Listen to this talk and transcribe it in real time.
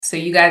So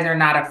you guys are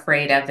not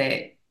afraid of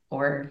it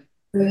or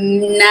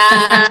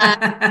Not,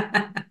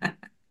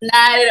 not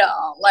at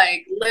all.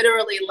 Like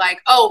literally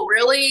like, oh,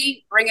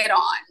 really? Bring it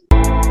on.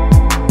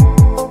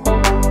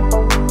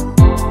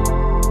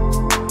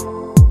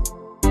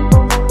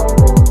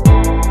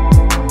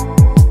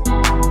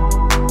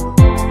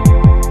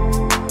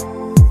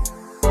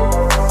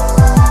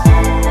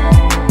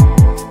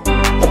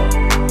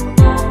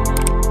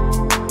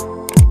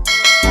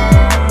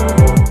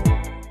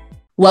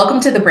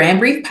 Welcome to the Brand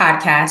Brief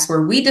podcast,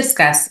 where we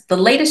discuss the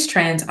latest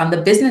trends on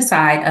the business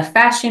side of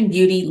fashion,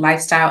 beauty,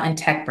 lifestyle, and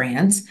tech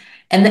brands,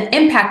 and the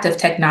impact of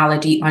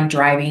technology on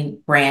driving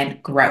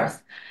brand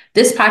growth.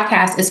 This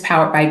podcast is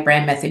powered by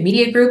Brand Method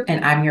Media Group,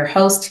 and I'm your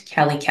host,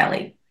 Kelly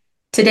Kelly.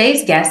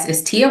 Today's guest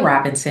is Tia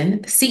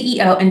Robinson,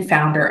 CEO and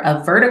founder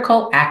of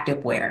Vertical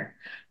Activewear.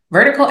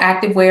 Vertical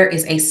Activewear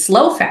is a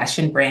slow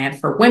fashion brand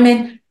for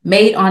women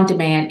made on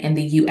demand in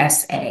the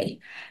USA.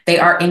 They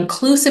are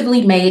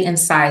inclusively made in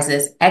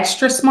sizes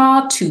extra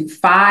small to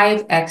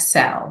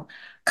 5XL,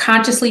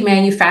 consciously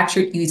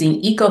manufactured using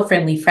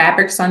eco-friendly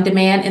fabrics on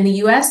demand in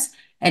the US,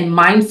 and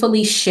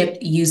mindfully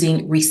shipped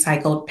using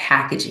recycled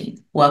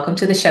packaging. Welcome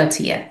to the show,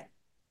 Tia.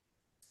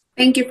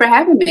 Thank you for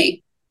having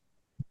me.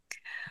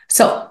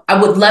 So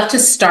I would love to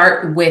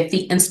start with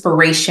the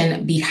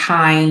inspiration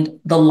behind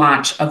the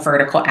launch of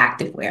Vertical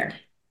Activewear.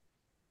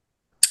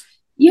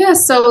 Yeah,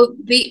 so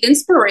the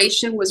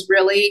inspiration was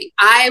really,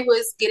 I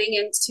was getting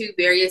into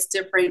various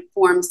different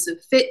forms of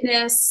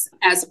fitness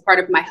as a part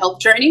of my health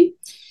journey.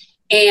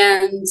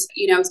 And,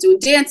 I was doing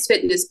dance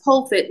fitness,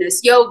 pole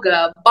fitness,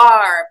 yoga,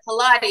 bar,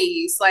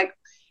 Pilates, like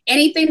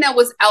anything that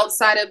was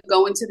outside of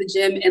going to the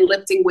gym and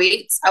lifting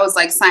weights. I was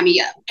like, sign me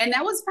up. And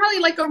that was probably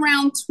like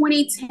around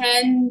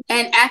 2010.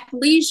 And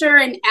athleisure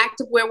and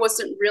activewear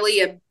wasn't really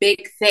a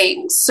big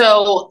thing.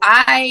 So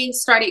I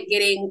started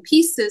getting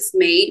pieces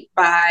made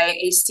by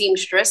a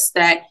seamstress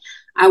that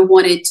I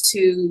wanted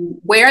to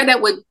wear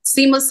that would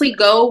seamlessly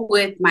go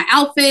with my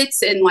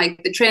outfits and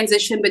like the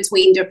transition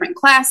between different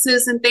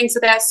classes and things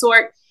of that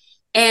sort.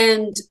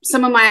 And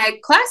some of my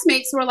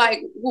classmates were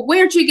like, well,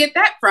 where'd you get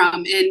that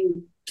from?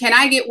 And can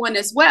I get one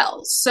as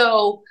well?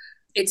 So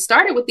it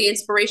started with the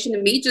inspiration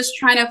of me just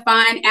trying to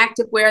find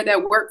activewear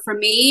that worked for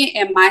me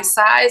and my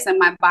size and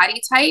my body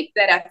type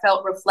that I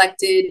felt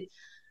reflected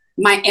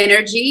my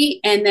energy.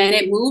 And then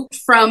it moved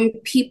from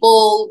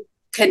people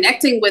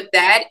connecting with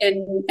that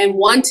and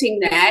wanting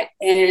that.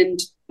 And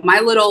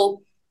my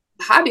little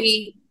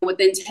hobby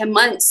within 10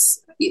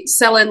 months,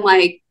 selling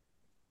like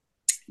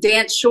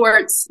dance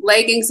shorts,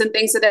 leggings, and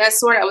things of that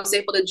sort, I was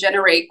able to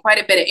generate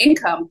quite a bit of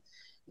income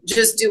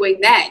just doing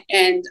that.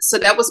 And so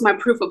that was my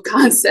proof of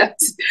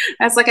concept.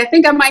 I was like, I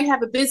think I might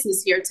have a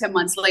business here 10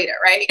 months later,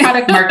 right?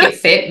 Product market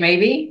fit,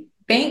 maybe,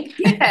 think?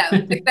 Yeah,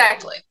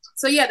 exactly.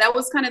 So yeah, that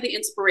was kind of the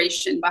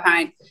inspiration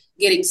behind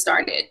getting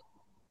started.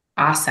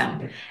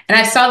 Awesome. And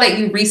I saw that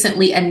you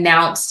recently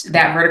announced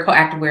that Vertical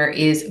Activewear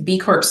is B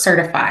Corp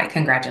certified.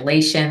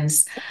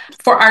 Congratulations.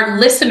 For our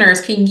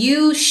listeners, can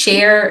you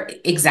share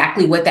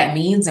exactly what that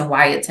means and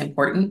why it's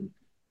important?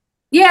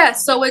 Yeah,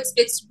 so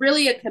it's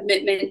really a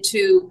commitment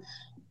to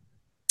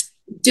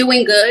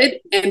doing good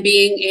and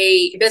being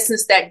a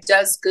business that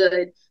does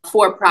good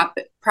for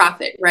profit,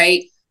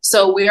 right?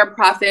 So we are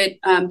profit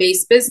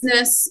based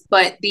business,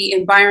 but the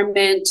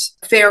environment,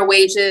 fair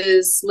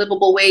wages,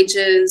 livable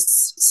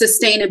wages,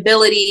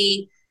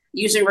 sustainability,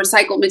 using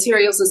recycled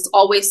materials is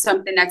always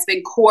something that's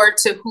been core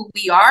to who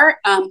we are.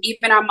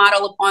 Even our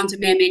model of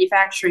on-demand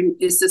manufacturing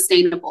is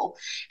sustainable.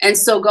 And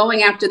so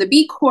going after the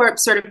B Corp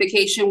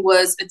certification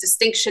was a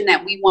distinction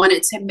that we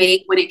wanted to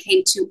make when it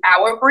came to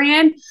our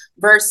brand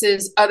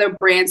versus other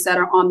brands that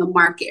are on the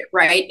market,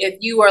 right? If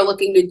you are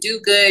looking to do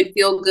good,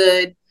 feel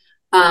good,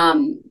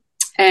 and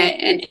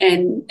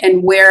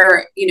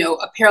wear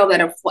apparel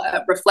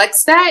that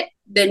reflects that,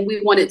 then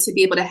we wanted to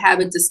be able to have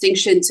a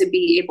distinction to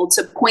be able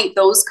to point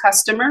those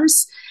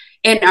customers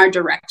in our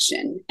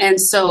direction.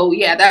 And so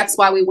yeah, that's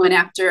why we went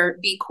after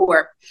B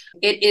Corp.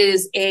 It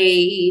is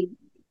a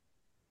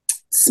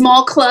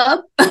small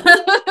club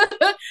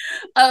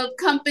of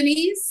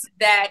companies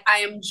that I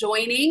am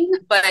joining,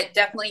 but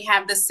definitely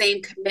have the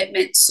same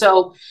commitment.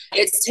 So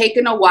it's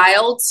taken a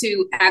while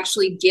to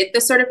actually get the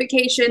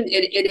certification.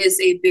 It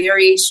is a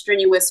very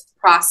strenuous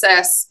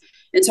process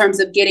in terms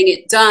of getting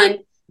it done,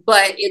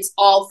 but it's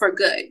all for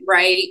good,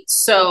 right?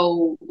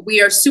 So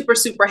we are super,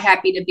 super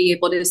happy to be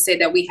able to say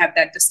that we have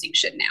that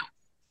distinction now.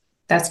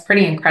 That's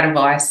pretty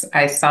incredible. I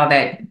saw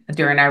that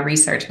during our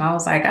research and I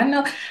was like,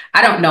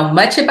 I don't know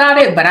much about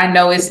it, but I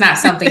know it's not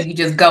something you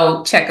just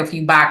go check a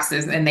few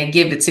boxes and they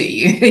give it to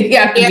you. You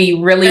have to Yeah.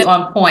 be really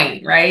on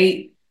point,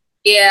 right?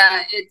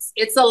 Yeah,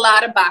 it's a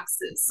lot of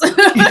boxes.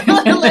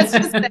 Let's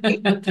just say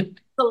it's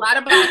a lot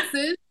of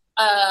boxes.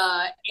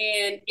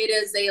 And it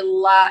is a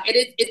lot.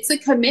 It's a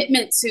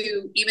commitment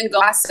to even go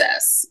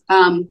process.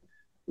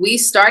 We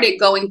started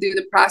going through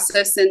the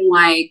process in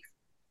like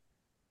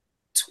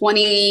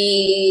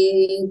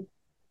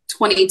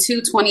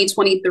 2022,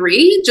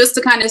 2023, just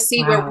to kind of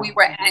see where we Wow.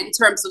 were at in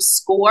terms of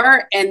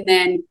score and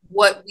then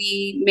what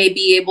we may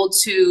be able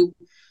to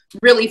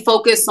really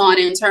focus on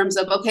in terms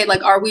of, okay,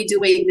 like, are we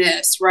doing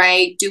this,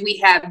 right? Do we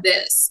have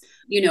this?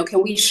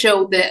 Can we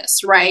show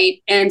this,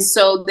 right? And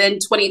so then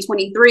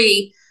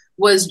 2023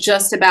 was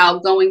just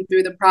about going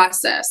through the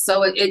process.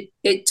 So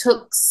it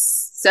took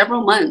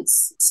several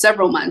months,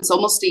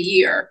 almost a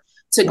year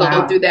to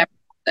go through Wow. that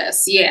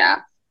process.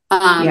 Yeah.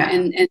 Um, Yeah.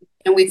 and, and,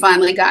 and we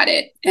finally got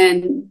it.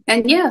 And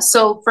yeah,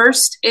 so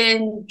first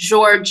in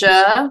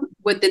Georgia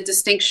with the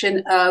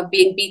distinction of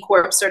being B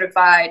Corp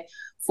certified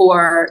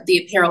for the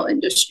apparel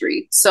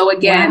industry. So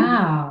again,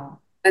 Wow.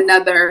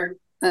 another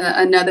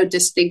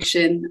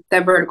distinction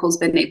that Vertical's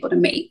been able to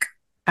make.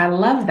 I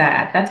love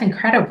that. That's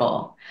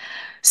incredible.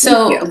 Thank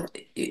So,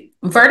 you.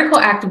 vertical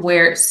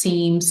activewear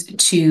seems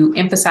to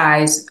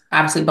emphasize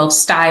obviously both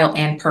style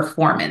and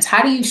performance.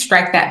 How do you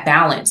strike that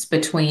balance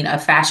between a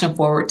fashion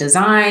forward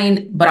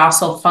design, but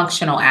also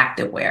functional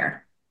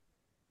activewear?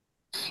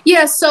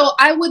 Yeah, so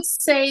I would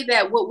say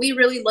that what we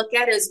really look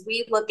at is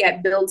we look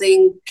at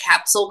building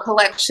capsule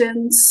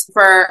collections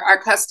for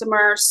our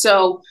customers.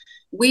 So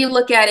we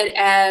look at it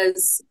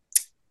as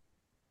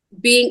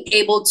being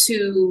able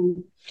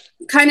to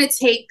kind of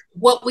take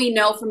what we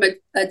know from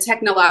a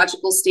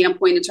technological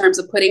standpoint in terms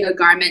of putting a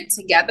garment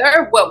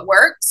together, what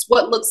works,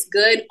 what looks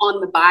good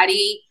on the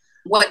body,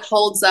 what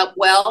holds up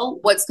well,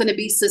 what's going to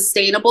be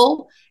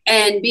sustainable,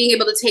 and being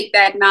able to take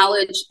that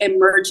knowledge and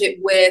merge it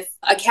with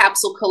a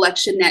capsule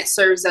collection that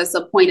serves as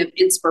a point of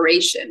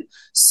inspiration.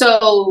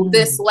 So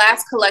this Mm.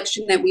 last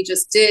collection that we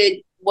just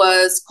did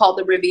was called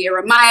the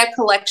Riviera Maya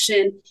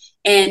collection,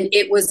 and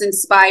it was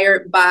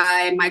inspired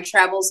by my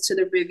travels to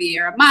the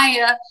Riviera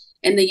Maya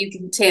and the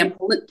Yucatan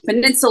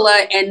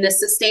Peninsula and the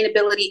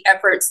sustainability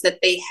efforts that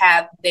they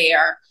have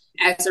there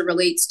as it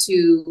relates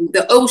to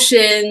the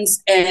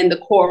oceans and the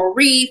coral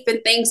reef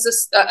and things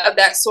of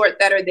that sort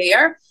that are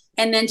there.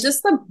 And then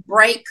just the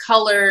bright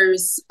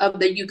colors of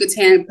the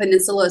Yucatan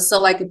Peninsula. So,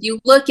 like, if you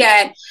look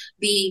at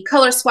the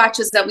color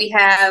swatches that we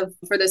have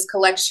for this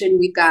collection,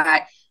 we've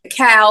got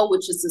cow,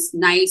 which is this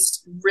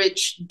nice,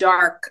 rich,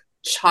 dark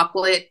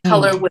chocolate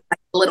color Mm. with like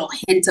a little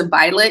hint of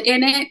violet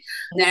in it.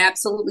 And I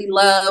absolutely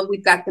love.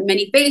 We've got the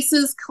Many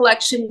Faces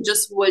collection,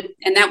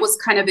 and that was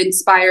kind of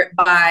inspired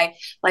by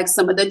like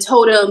some of the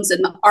totems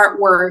and the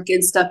artwork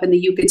and stuff in the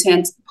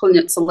Yucatan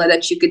Peninsula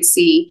that you could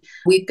see.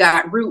 We've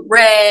got Root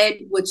Red,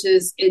 which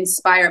is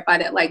inspired by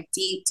that like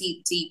deep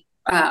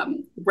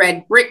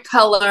red brick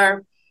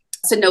color.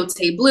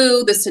 Cenote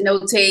blue, the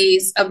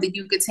cenotes of the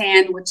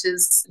Yucatan, which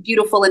is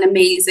beautiful and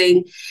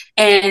amazing,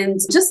 and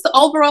just the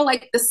overall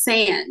like the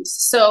sand.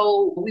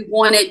 So we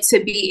wanted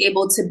to be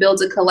able to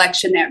build a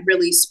collection that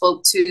really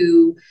spoke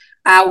to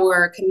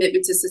our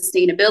commitment to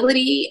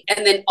sustainability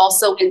and then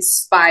also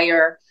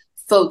inspire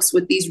folks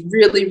with these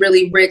really,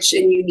 really rich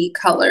and unique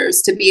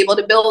colors to be able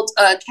to build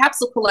a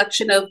capsule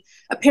collection of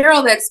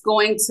apparel that's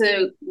going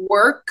to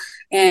work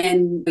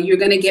and you're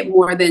going to get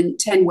more than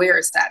 10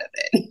 wears out of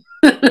it.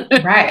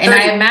 Right. And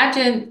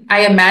 30.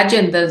 I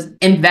imagine the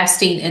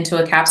investing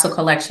into a capsule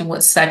collection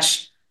with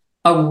such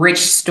a rich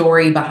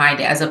story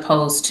behind it, as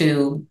opposed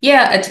to,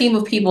 yeah, a team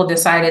of people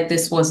decided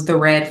this was the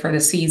red for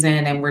the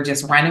season and we're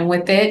just running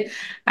with it.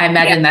 I Yeah.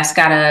 imagine that's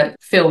gotta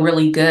feel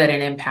really good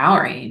and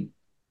empowering.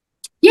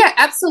 Yeah,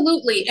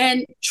 absolutely.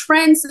 And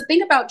trends, the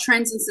thing about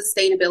trends and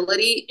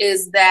sustainability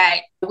is that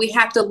we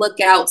have to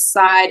look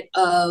outside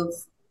of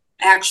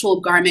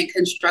actual garment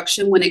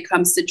construction when it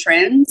comes to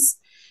trends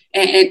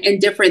and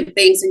different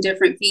things and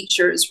different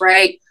features,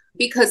 right?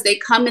 Because they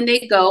come and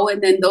they go, and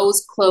then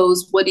those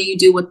clothes, what do you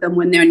do with them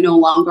when they're no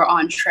longer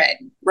on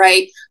trend,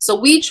 right? So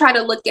we try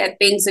to look at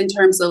things in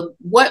terms of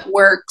what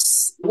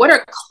works, what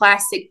are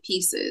classic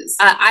pieces.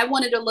 I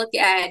wanted to look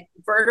at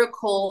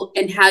vertical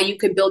and how you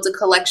could build a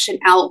collection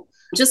out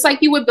just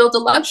like you would build a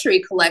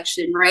luxury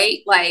collection, right?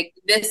 Like,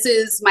 this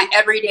is my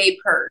everyday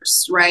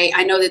purse, right?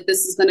 I know that this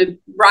is going to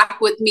rock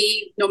with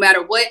me no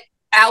matter what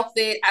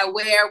outfit I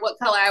wear, what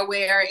color I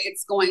wear,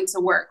 it's going to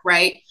work,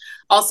 right?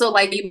 Also,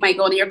 like, you might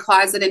go into your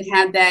closet and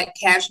have that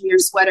cashmere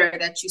sweater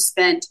that you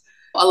spent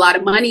a lot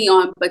of money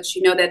on, but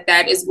you know that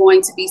that is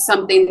going to be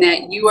something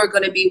that you are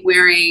going to be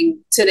wearing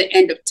to the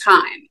end of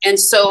time. And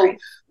so Right.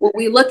 when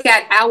we look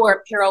at our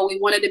apparel, we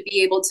wanted to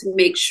be able to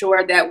make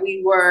sure that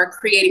we were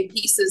creating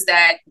pieces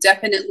that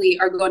definitely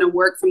are going to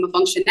work from a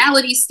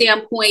functionality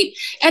standpoint,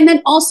 and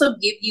then also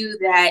give you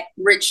that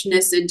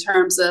richness in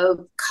terms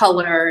of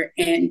color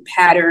and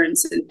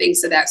patterns and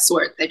things of that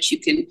sort that you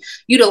can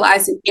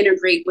utilize and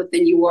integrate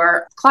within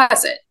your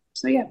closet.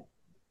 So, yeah.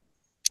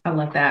 I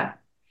love that.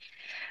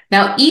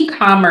 Now,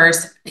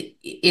 e-commerce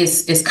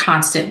is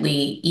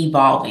constantly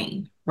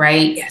evolving,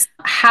 right? Yes.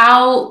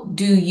 How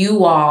do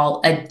you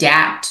all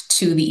adapt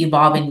to the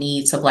evolving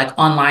needs of like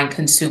online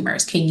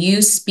consumers? Can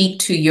you speak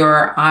to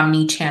your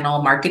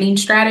omni-channel marketing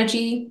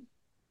strategy?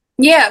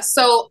 Yeah,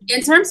 so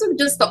in terms of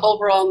just the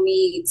overall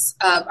needs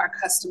of our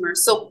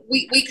customers, so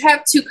we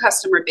have two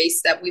customer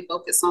base that we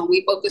focus on.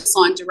 We focus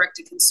on direct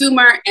to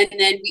consumer, and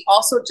then we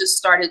also just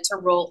started to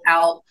roll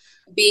out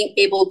being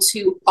able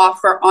to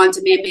offer on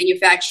demand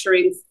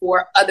manufacturing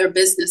for other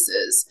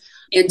businesses.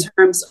 in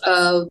terms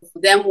of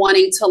them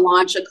wanting to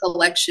launch a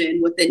collection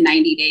within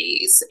 90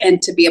 days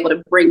and to be able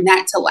to bring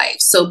that to life.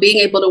 So being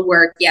able to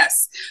work,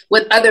 yes,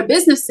 with other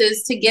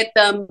businesses to get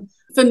them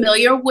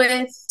familiar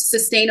with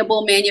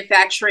sustainable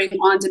manufacturing,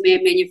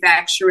 on-demand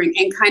manufacturing,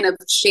 and kind of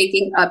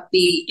shaking up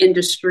the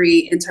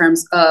industry in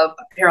terms of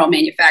apparel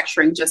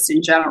manufacturing just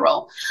in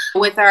general.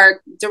 With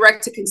our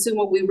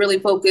direct-to-consumer, we really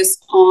focus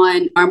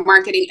on our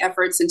marketing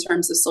efforts in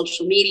terms of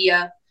social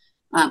media,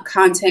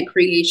 content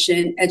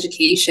creation,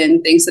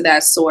 education, things of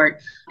that sort,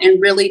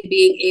 and really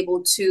being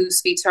able to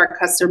speak to our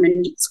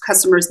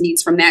customers'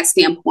 needs from that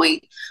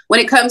standpoint. When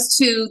it comes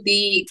to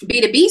the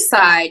B2B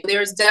side,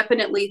 there's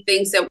definitely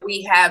things that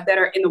we have that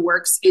are in the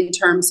works in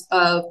terms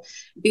of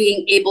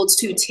being able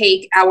to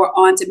take our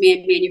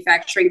on-demand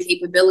manufacturing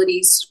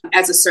capabilities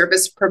as a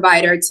service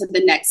provider to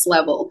the next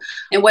level.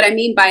 And what I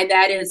mean by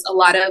that is a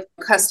lot of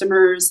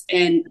customers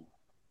and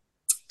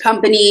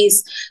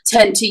companies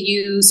tend to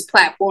use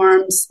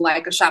platforms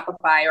like a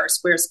Shopify or a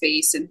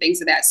Squarespace and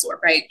things of that sort,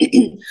 right?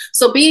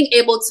 So being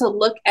able to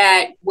look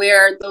at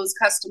where those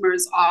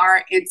customers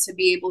are and to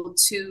be able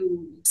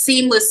to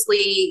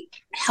seamlessly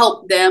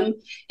help them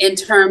in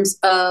terms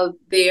of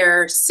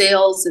their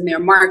sales and their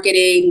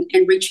marketing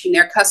and reaching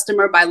their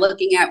customer by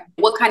looking at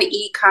what kind of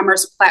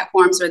e-commerce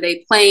platforms are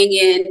they playing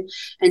in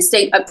and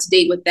staying up to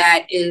date with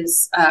that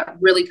is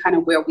really kind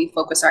of where we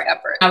focus our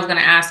effort. I was going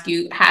to ask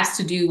you, has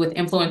to do with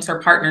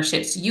influencer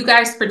partnerships. You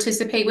guys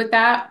participate with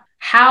that?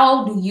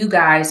 How do you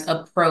guys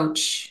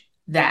approach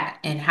that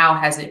and how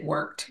has it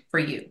worked for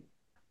you?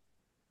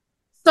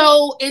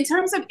 So in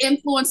terms of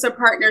influencer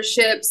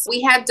partnerships,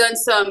 we have done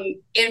some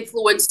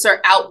influencer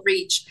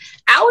outreach.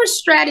 Our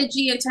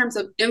strategy in terms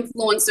of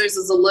influencers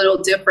is a little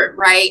different,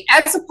 right?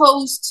 As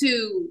opposed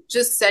to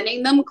just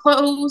sending them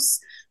clothes,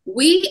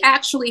 we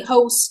actually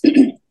host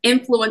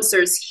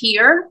influencers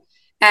here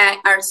at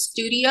our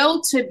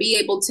studio to be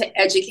able to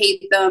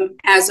educate them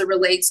as it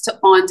relates to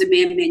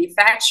on-demand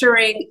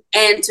manufacturing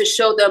and to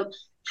show them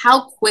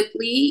how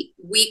quickly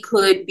we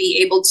could be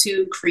able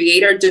to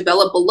create or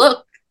develop a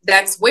look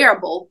that's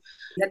wearable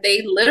that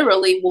they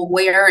literally will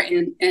wear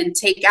and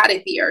take out of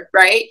here,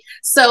 right?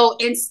 So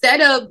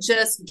instead of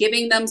just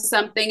giving them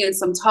something and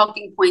some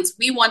talking points,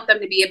 we want them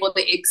to be able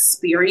to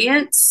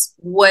experience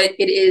what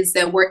it is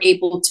that we're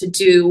able to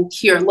do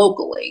here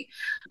locally.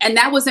 And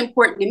that was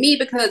important to me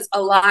because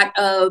a lot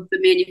of the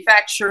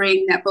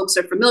manufacturing that folks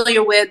are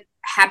familiar with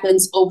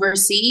happens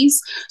overseas.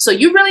 So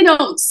you really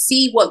don't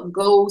see what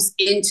goes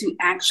into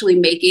actually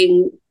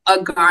making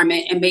a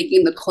garment and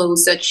making the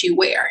clothes that you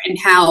wear and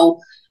how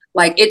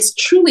like it's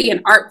truly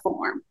an art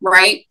form,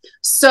 right?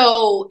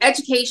 So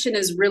education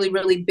is really,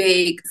 really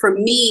big for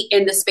me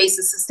in the space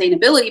of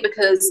sustainability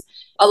because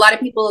a lot of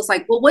people is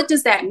like, well, what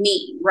does that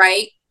mean,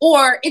 right?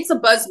 Or it's a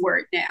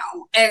buzzword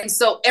now. And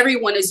so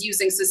everyone is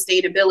using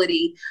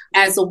sustainability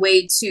as a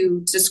way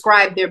to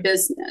describe their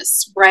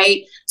business,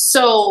 right?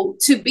 So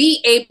to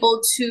be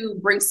able to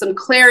bring some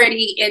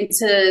clarity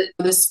into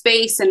the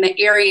space and the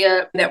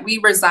area that we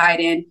reside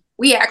in,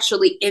 we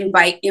actually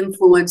invite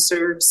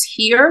influencers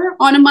here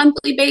on a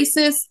monthly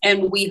basis,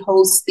 and we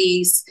host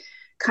these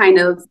kind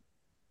of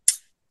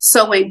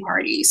sewing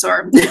parties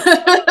or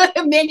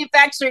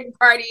manufacturing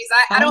parties.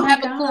 I don't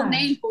have a cool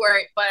name for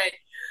it,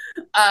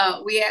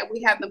 but we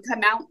have them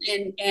come out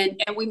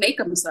and we make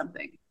them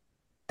something.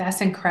 That's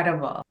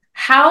incredible.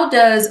 How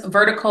does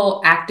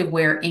Vertical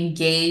Activewear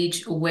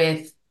engage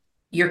with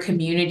your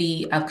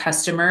community of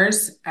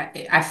customers?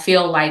 I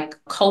feel like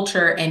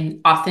culture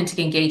and authentic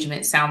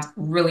engagement sounds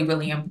really,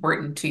 really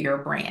important to your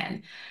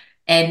brand.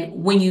 And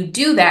when you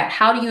do that,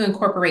 how do you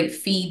incorporate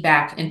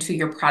feedback into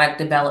your product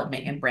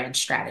development and brand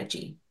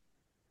strategy?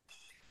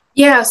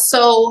 Yeah,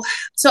 so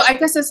I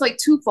guess it's like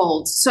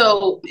twofold.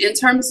 So in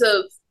terms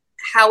of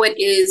how it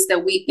is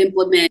that we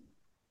implement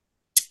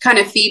kind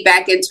of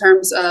feedback in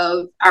terms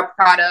of our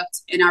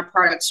product and our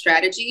product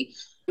strategy,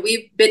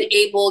 we've been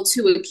able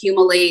to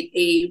accumulate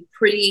a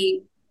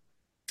pretty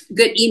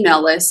good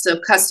email list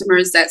of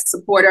customers that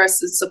support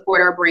us and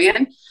support our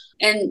brand.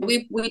 And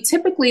we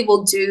typically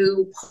will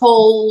do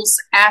polls,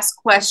 ask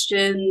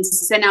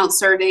questions, send out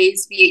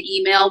surveys via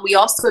email. We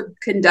also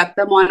conduct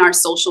them on our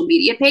social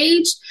media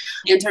page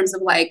in terms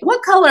of like,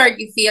 what color are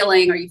you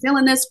feeling? Are you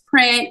feeling this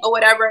print or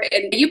whatever?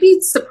 And you'd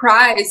be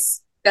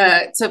surprised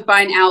to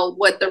find out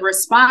what the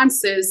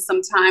response is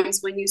sometimes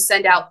when you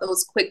send out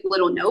those quick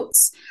little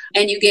notes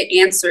and you get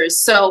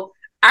answers. So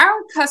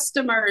our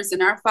customers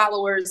and our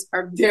followers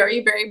are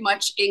very, very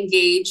much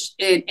engaged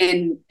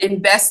and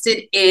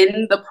invested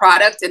in the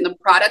product and the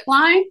product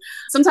line.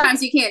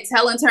 Sometimes you can't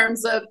tell in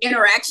terms of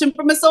interaction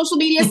from a social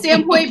media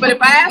standpoint, but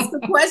if I ask a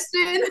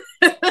question,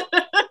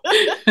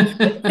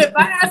 if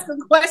I ask a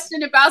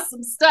question about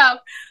some stuff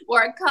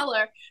or a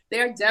color,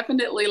 they're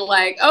definitely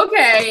like,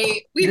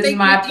 okay, this is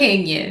my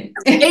opinion.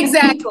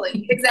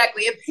 Exactly.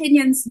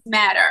 Opinions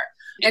matter.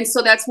 And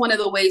so that's one of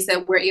the ways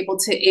that we're able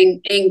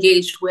to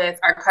engage with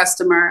our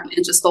customer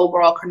and just the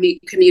overall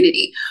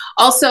community.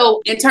 Also,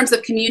 in terms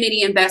of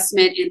community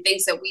investment and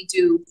things that we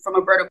do from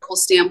a vertical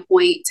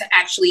standpoint to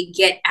actually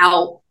get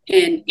out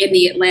in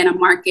the Atlanta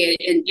market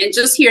and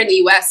just here in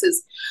the US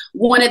is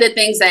one of the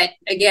things that,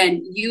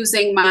 again,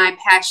 using my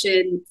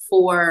passion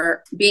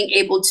for being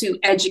able to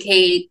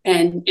educate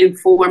and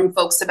inform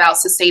folks about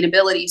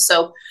sustainability.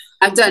 So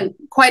I've done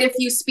quite a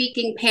few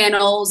speaking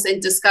panels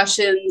and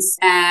discussions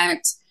at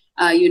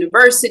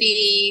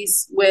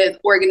universities, with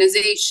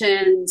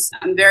organizations.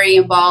 I'm very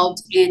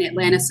involved in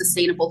Atlanta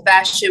Sustainable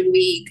Fashion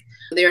Week.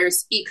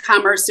 There's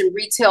e-commerce and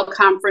retail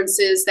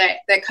conferences that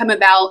come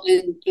about,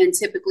 and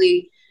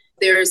typically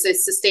there's a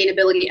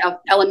sustainability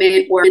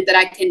element or that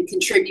I can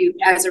contribute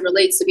as it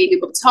relates to being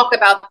able to talk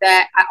about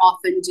that. I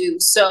often do.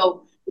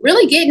 So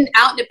really getting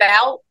out and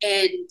about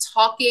and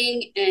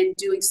talking and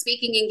doing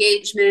speaking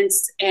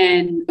engagements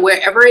and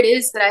wherever it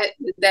is that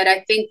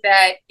I think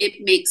that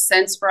it makes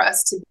sense for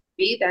us to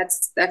be,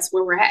 that's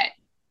where we're at.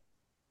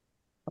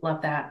 I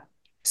love that.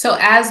 So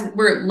as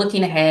we're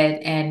looking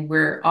ahead and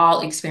we're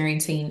all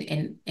experiencing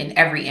in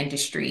every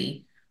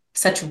industry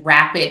such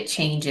rapid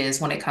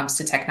changes when it comes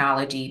to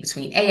technology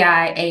between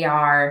AI,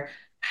 AR,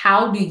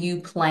 how do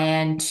you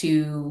plan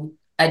to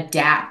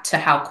adapt to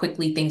how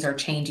quickly things are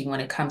changing when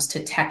it comes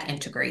to tech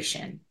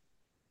integration?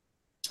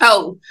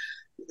 Oh,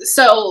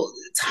 so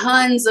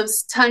tons of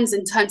stuff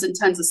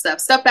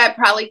that I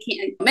probably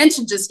can't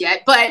mention just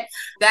yet, but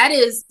that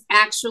is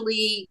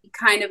actually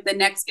kind of the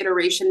next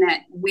iteration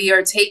that we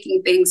are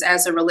taking things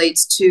as it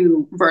relates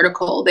to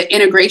vertical, the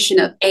integration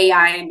of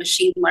AI and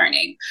machine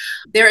learning.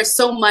 There is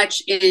so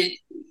much in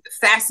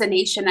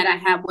fascination that I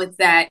have with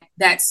that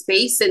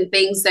space and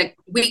things that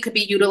we could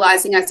be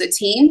utilizing as a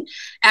team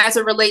as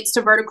it relates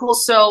to vertical.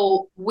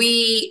 So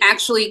we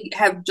actually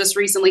have just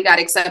recently got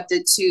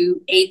accepted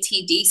to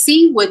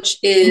ATDC, which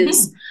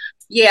is Mhm.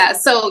 yeah,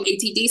 so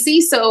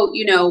ATDC. So,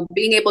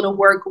 being able to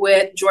work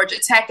with Georgia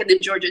Tech and the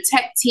Georgia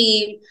Tech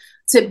team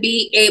to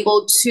be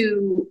able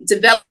to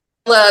develop,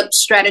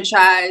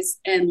 strategize,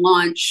 and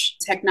launch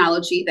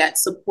technology that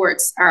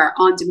supports our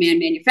on demand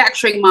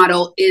manufacturing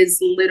model is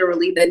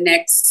literally the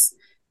next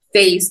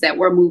phase that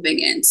we're moving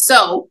in.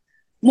 So,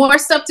 more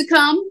stuff to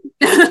come.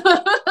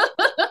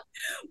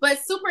 But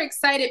super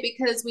excited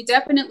because we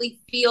definitely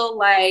feel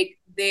like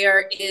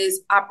there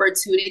is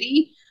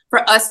opportunity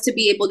for us to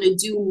be able to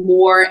do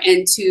more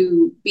and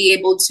to be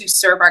able to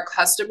serve our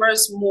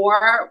customers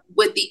more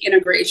with the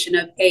integration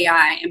of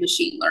AI and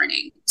machine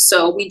learning.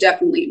 So we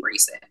definitely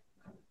embrace it.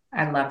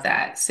 I love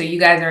that. So you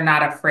guys are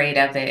not afraid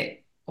of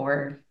it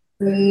or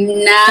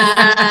Not,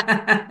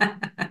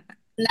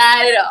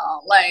 not at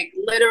all. Like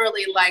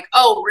literally, like,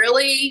 oh,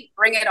 really?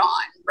 Bring it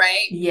on,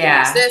 right? Use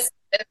yeah. this,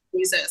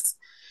 use this.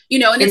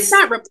 And it's It's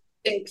not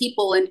replacing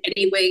people in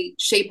any way,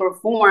 shape, or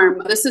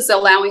form. This is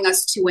allowing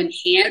us to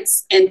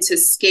enhance and to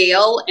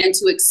scale and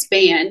to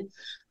expand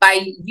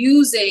by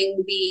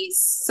using the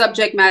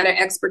subject matter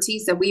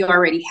expertise that we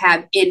already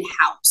have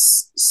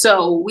in-house.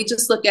 So we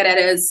just look at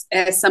it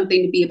as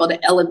something to be able to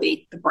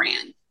elevate the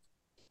brand.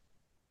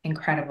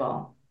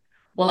 incredible.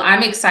 Well,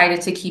 I'm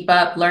excited to keep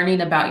up.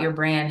 Learning about your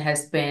brand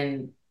has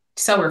been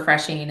so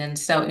refreshing and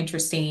so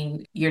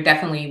interesting. You're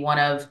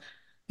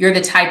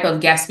the type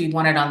of guest we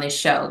wanted on this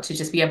show to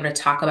just be able to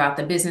talk about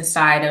the business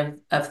side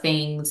of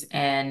things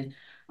and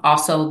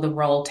also the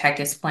role tech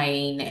is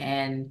playing.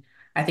 And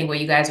I think what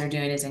you guys are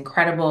doing is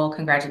incredible.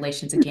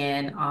 Congratulations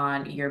again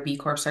on your B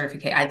Corp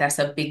certificate. That's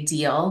a big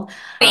deal.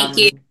 Thank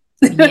you.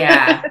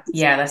 Yeah,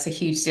 that's a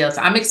huge deal.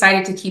 So I'm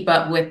excited to keep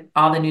up with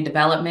all the new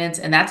developments.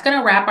 And that's going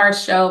to wrap our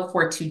show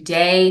for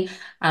today.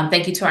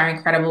 Thank you to our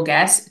incredible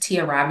guest,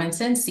 Tia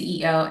Robinson,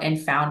 CEO and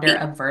founder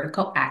of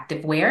Vertical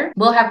Activewear.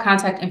 We'll have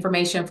contact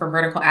information for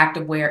Vertical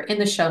Activewear in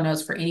the show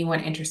notes for anyone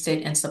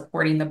interested in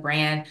supporting the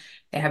brand.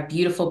 They have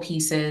beautiful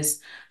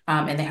pieces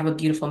and they have a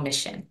beautiful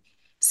mission.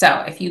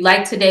 So if you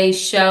like today's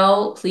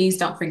show, please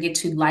don't forget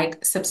to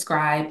like,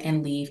 subscribe,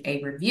 and leave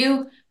a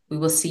review. We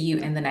will see you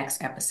in the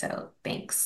next episode. Thanks.